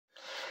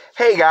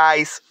Hey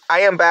guys,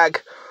 I am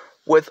back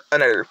with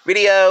another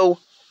video,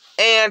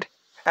 and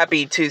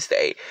happy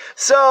Tuesday.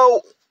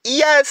 So,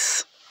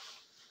 yes,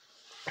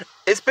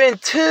 it's been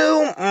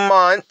 2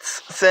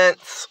 months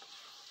since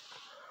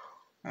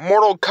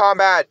Mortal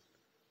Kombat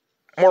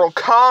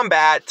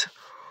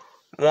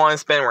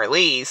 1's been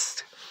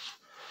released.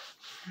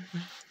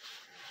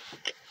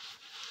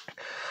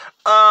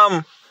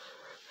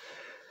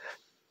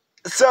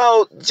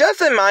 So, just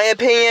in my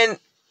opinion,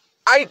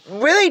 I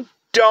really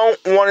don't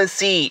want to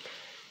see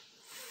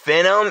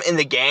Venom in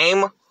the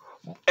game,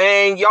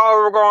 and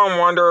y'all are going to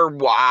wonder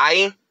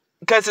why,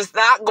 because it's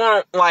not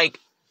going to,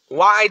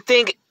 why I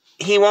think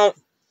he won't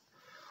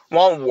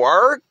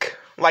work,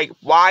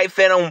 why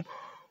Venom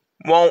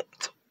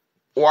won't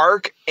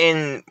work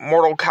in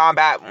Mortal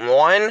Kombat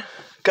 1,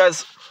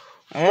 because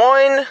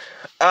 1,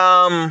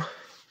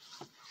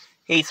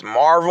 he's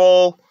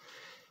Marvel.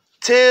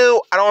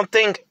 2, I don't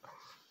think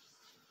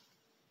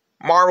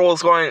Marvel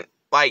is going to,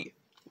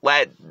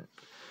 let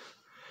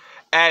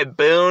Ed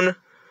Boon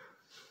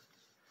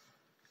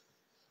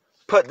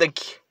put the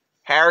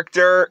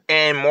character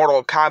in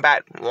Mortal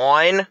Kombat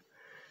 1.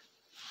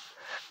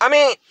 I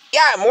mean,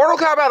 yeah, Mortal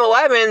Kombat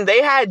 11,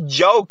 they had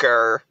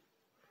Joker.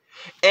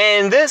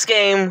 In this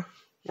game,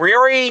 we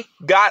already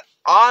got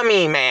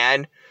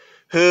Omni-Man,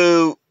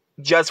 who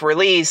just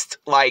released,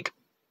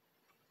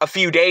 a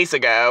few days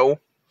ago.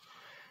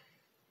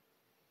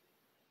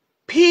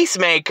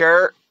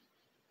 Peacemaker,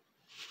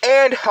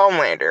 and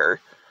Homelander.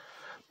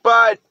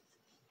 But,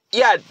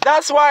 yeah,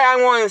 that's why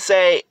I'm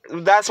saying,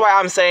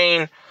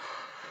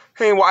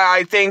 why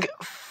I think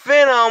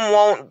Venom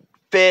won't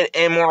fit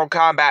in Mortal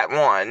Kombat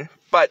 1.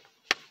 But,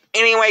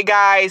 anyway,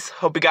 guys,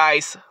 hope you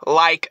guys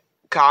like,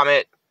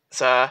 comment,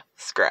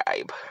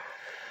 subscribe.